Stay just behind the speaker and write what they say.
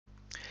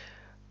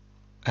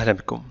أهلا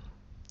بكم.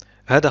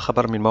 هذا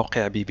خبر من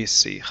موقع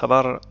BBC،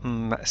 خبر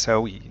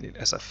مأساوي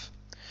للأسف.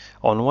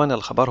 عنوان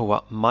الخبر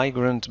هو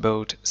Migrant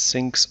boat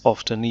sinks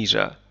off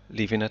Tunisia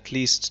leaving at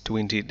least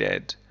 20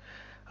 dead.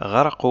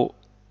 غرق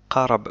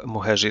قارب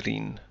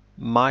مهاجرين.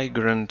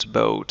 Migrant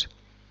boat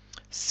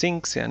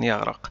sinks يعني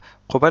يغرق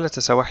قبالة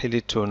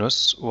سواحل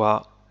تونس،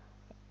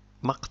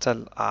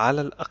 ومقتل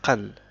على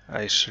الأقل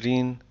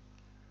 20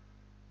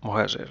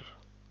 مهاجر،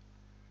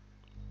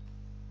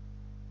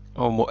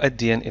 أو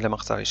مؤديا إلى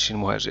مقتل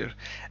 20 مهاجر.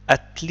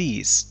 at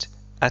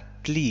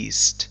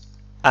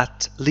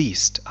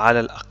least على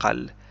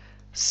الأقل.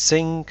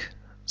 sink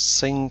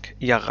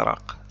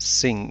يغرق.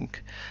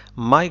 sink.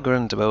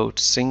 Migrant boat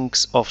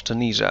sinks off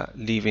Tunisia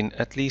leaving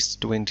at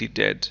least 20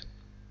 dead.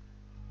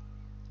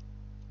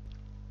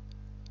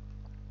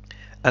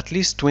 At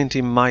least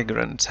 20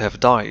 migrants have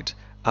died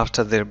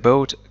after their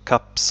boat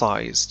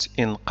capsized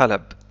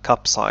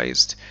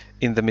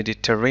in the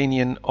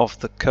Mediterranean off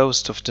the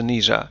coast of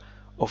Tunisia,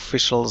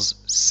 officials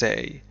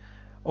say.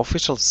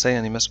 Officials say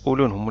يعني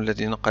مسؤولون هم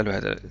الذين قالوا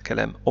هذا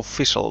الكلام.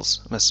 officials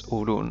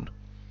مسؤولون.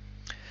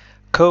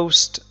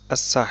 coast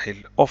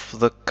الساحل off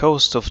the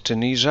coast of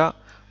Tunisia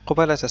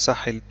قبالة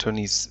ساحل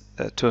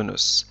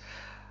تونس.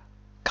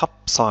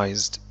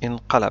 capsized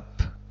انقلب.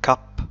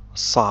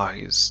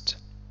 capsized.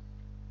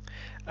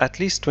 At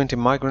least 20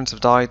 migrants have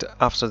died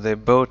after their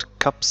boat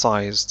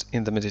capsized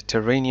in the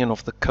Mediterranean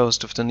off the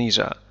coast of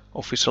Tunisia,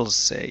 officials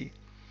say.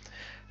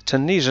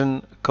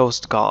 Tunisian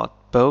Coast Guard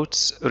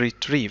boats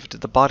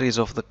retrieved the bodies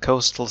of the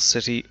coastal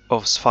city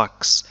of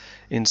Sfax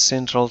in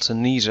central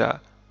Tunisia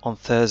on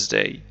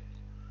Thursday.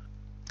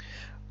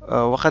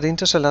 وقد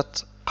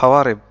انتشلت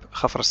قوارب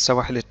خفر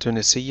السواحل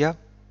التونسية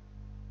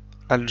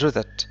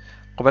الجثث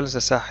قبالة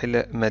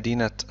ساحل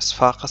مدينة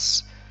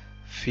صفاقس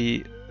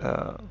في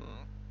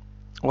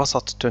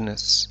وسط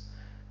تونس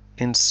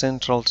in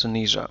central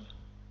Tunisia.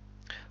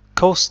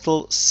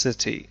 coastal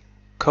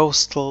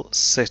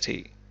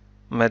city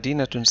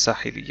مدينة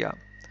ساحلية.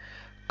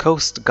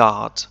 coast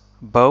guard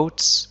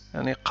boats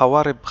يعني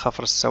قوارب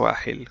خفر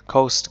السواحل.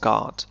 coast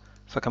guard،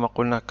 فكما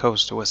قلنا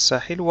coast هو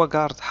الساحل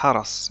وguard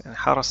حرس يعني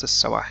حرس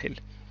السواحل.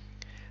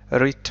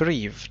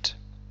 retrieved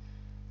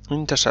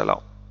انتشل.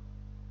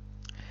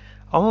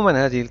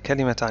 عموما هذه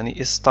الكلمة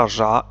تعني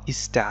استرجع،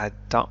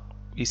 استعاد.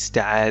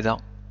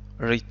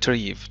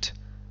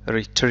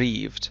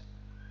 retrieved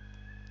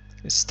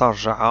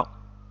استرجع.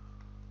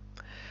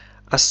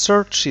 A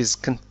search is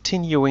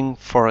continuing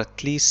for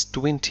at least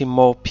 20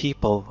 more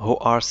people who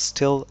are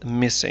still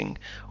missing.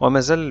 وما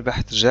زال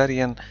البحث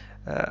جاريا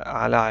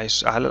على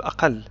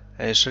الأقل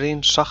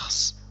 20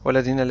 شخص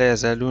والذين لا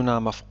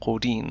يزالون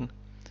مفقودين.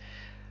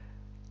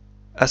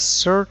 A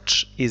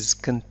search is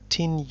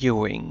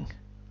continuing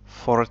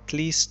for at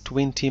least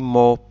 20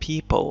 more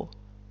people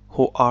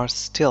who are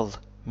still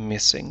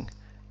missing.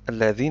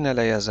 الذين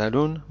لا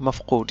يزالون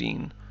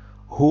مفقودين.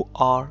 who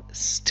are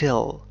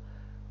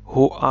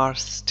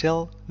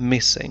still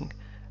missing.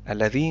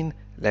 الذين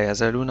لا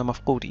يزالون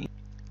مفقودين.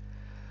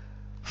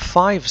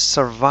 5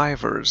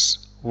 survivors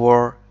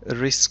were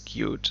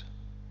rescued.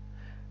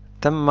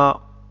 تم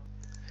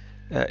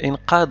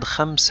إنقاذ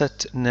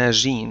 5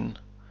 ناجين.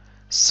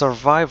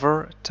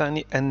 survivor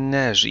تعني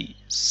الناجي.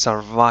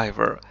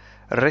 survivor.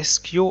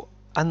 rescue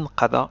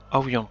أنقذ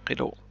أو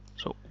ينقذ.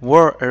 so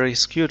were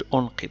rescued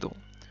أنقذوا.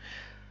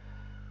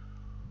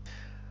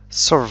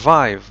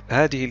 survive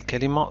هذه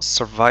الكلمة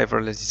survivor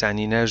التي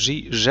تعني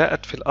ناجي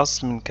جاءت في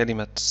الأصل من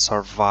كلمة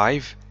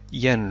survive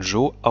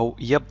ينجو أو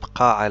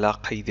يبقى على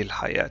قيد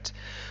الحياة،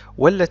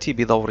 والتي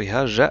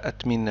بدورها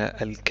جاءت من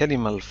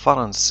الكلمة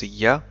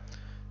الفرنسية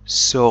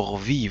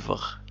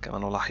survivre كما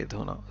نلاحظ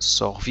هنا.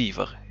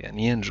 survivre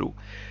يعني ينجو،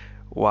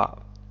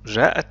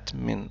 وجاءت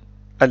من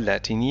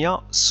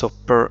اللاتينية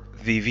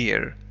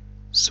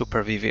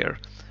supervivere.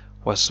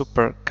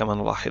 وسوبر كما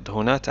نلاحظ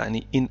هنا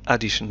تعني in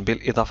addition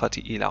بالإضافة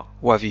إلى،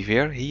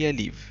 وفيفير هي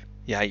live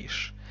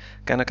يعيش.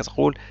 كأنك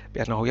تقول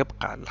بأنه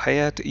يبقى على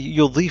الحياة،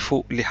 يضيف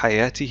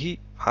لحياته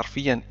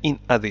حرفيا in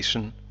addition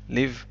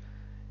live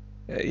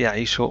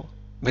يعيش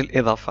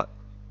بالإضافة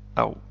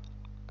أو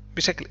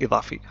بشكل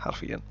إضافي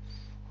حرفيا.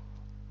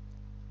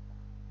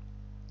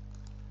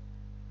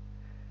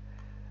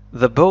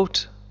 The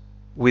boat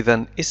with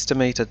an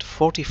estimated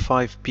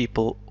 45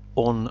 people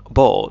on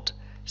board,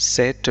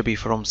 said to be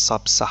from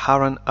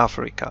sub-Saharan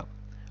Africa,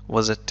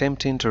 was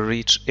attempting to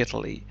reach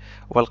Italy.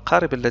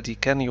 والقارب الذي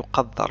كان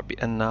يقدر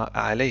بأن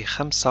عليه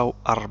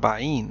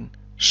 45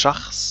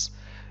 شخص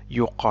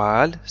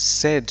يقال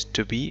said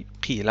to be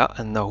قيل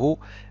أنه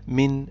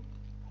من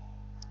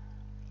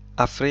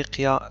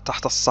أفريقيا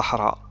تحت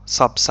الصحراء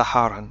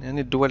sub-Saharan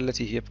يعني الدول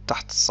التي هي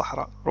تحت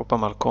الصحراء،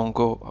 ربما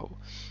الكونغو أو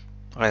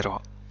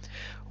غيرها.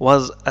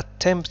 was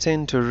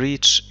attempting to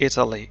reach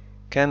Italy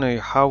كان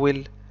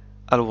يحاول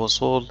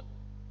الوصول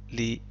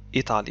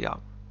لإيطاليا.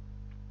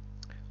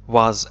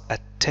 was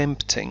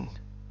attempting.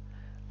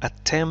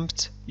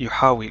 attempt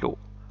يحاول.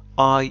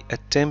 I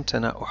attempt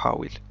أنا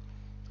أحاول.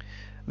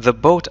 the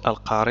boat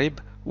القارب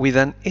with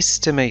an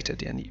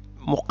estimated يعني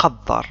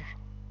مقدر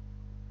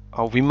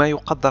أو بما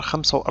يقدر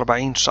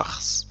 45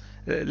 شخص.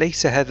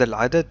 ليس هذا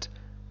العدد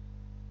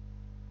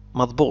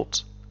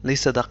مضبوط،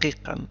 ليس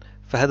دقيقا،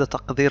 فهذا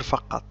تقدير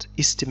فقط.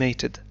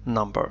 estimated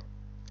number.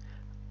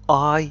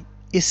 I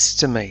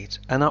estimate،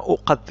 أنا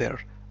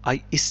أقدر. I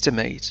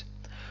estimate.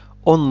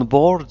 on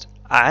board،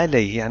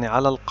 عليه يعني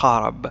على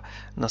القارب.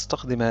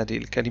 نستخدم هذه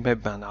الكلمة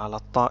بمعنى على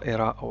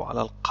الطائرة أو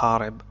على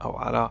القارب أو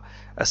على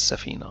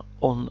السفينة.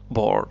 on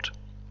board.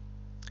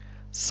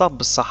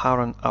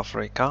 sub-Saharan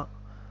Africa،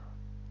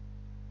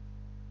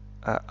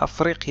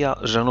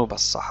 أفريقيا جنوب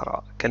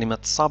الصحراء. كلمة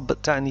sub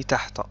تعني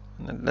تحت،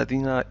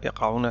 الذين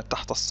يقعون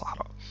تحت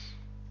الصحراء.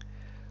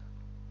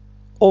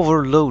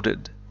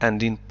 overloaded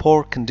and in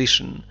poor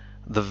condition،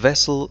 the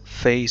vessel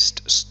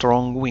faced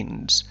strong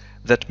winds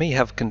that may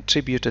have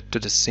contributed to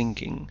the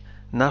sinking,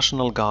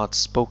 National Guard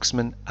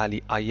spokesman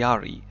Ali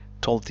Ayari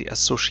told the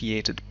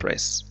Associated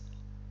Press.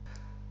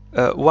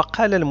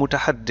 وقال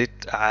المتحدث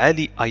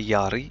علي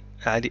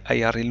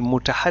أياري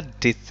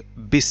المتحدث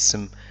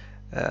باسم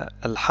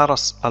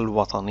الحرس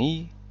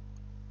الوطني،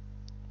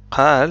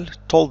 قال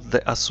told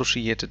the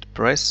Associated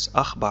Press،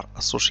 أخبر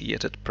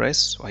Associated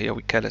Press وهي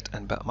وكالة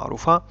أنباء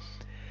معروفة،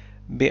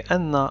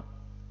 بأن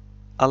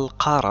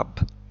القارب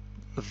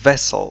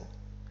vessel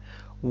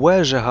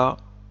واجه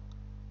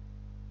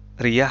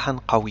رياحا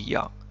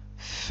قوية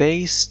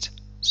faced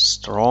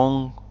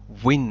strong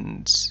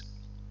winds،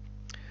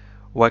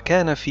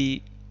 وكان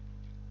في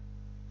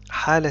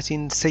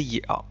حالة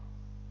سيئة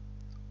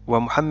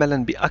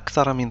ومحملا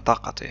بأكثر من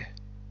طاقته.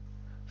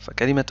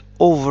 فكلمة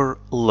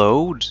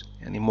overload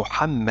يعني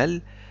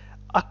محمل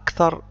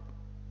أكثر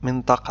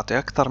من طاقته،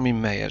 أكثر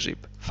مما يجب.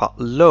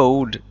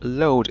 فload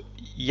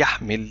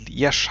يحمل،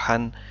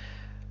 يشحن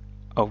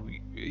أو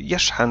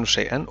يشحن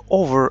شيئا.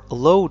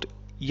 overload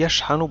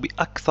يشحن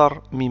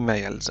بأكثر مما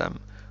يلزم،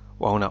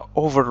 وهنا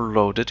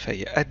overloaded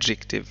فهي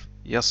adjective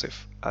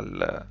يصف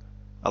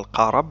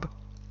القارب.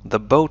 The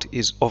boat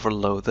is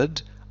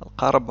overloaded،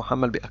 القارب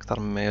محمل بأكثر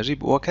مما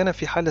يجب وكان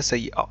في حالة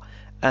سيئة.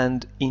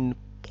 and in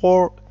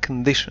poor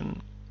condition،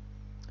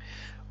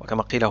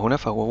 وكما قيل هنا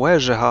فهو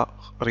واجه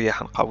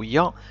رياحا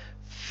قوية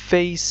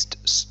faced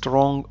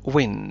strong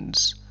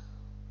winds،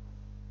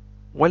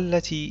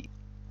 والتي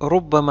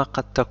ربما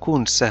قد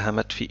تكون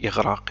ساهمت في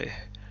إغراقه.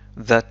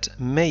 that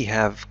may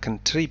have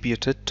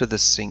contributed to the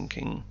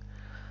sinking،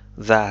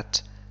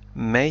 that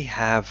may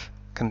have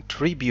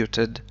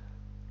contributed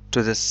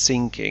to the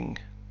sinking.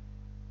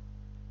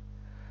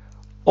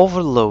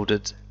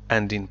 Overloaded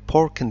and in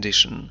poor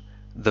condition,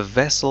 the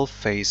vessel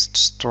faced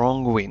strong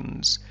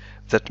winds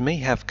that may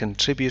have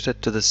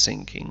contributed to the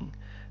sinking,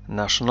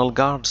 National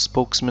Guard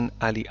spokesman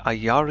Ali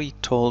Ayari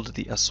told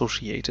the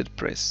Associated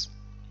Press.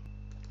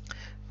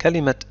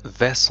 كلمة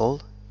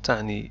vessel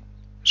تعني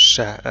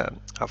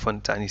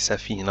تعني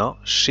سفينة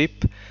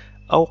ship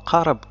أو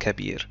قارب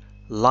كبير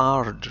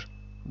large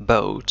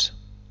boat.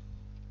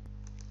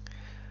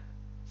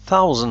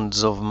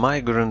 Thousands of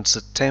migrants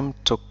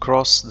attempt to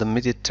cross the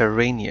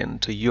Mediterranean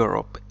to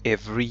Europe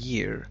every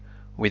year,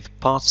 with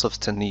parts of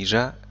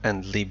Tunisia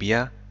and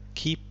Libya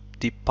keep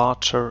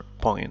departure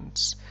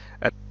points.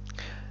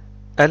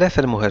 آلاف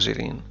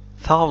المهاجرين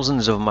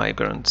thousands of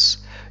migrants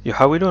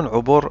يحاولون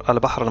عبور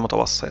البحر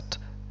المتوسط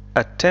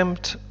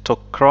attempt to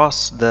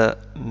cross the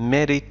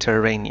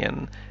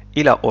Mediterranean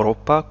إلى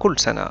أوروبا كل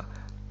سنة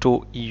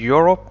to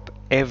Europe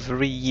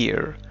every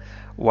year،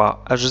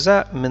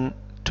 وأجزاء من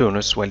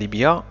تونس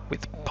وليبيا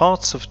with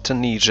parts of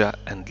Tunisia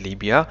and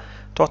Libya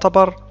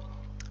تعتبر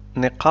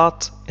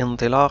نقاط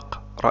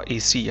انطلاق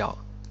رئيسية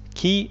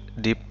key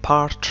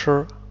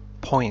departure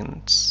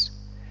points.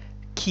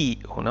 key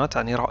هنا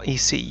تعني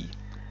رئيسي.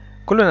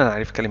 كلنا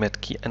نعرف كلمة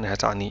key أنها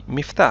تعني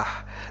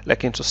مفتاح،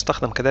 لكن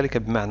تستخدم كذلك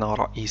بمعنى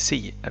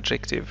رئيسي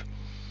adjective.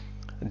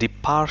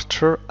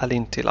 departure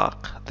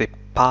الانطلاق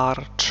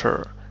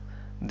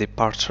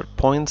departure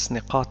points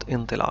نقاط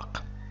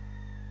انطلاق،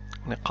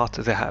 نقاط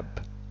ذهاب.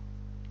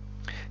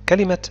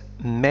 كلمة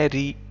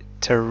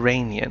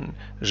Mediterranean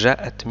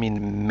جاءت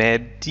من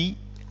مادي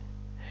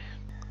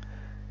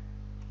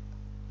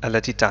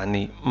التي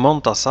تعني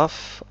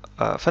منتصف.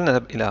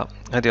 فلنذهب إلى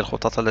هذه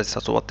الخطوط التي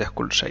ستوضح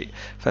كل شيء.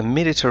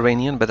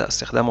 فميديترينيان بدأ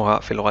استخدامها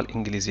في اللغة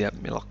الإنجليزية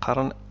من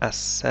القرن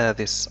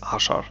السادس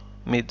عشر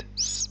mid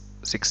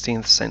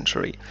 16th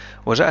century،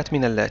 وجاءت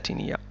من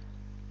اللاتينية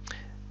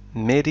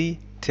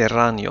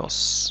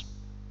ميديترانيوس،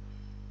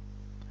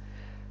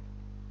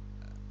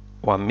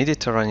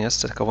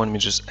 وميديترانيوس تتكون من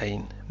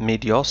جزئين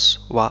ميديوس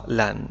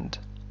ولاند.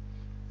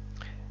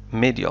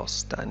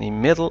 ميديوس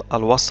تعني middle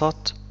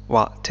الوسط،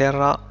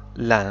 وتيرا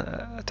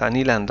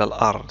تعني لاند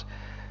الأرض،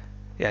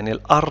 يعني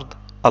الأرض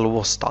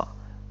الوسطى.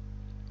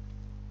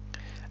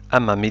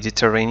 أما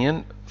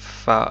ميديترينيان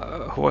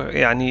فهو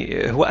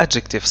يعني هو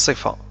adjective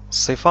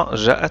صفة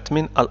جاءت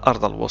من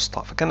الأرض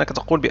الوسطى، فكأنك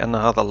تقول بأن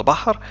هذا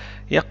البحر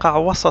يقع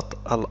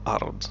وسط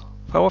الأرض،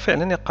 فهو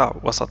فعلا يقع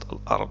وسط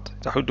الأرض،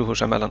 تحده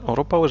شمالا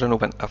أوروبا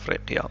وجنوبا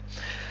أفريقيا.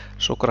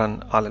 شكرا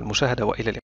على المشاهدة وإلى اللقاء.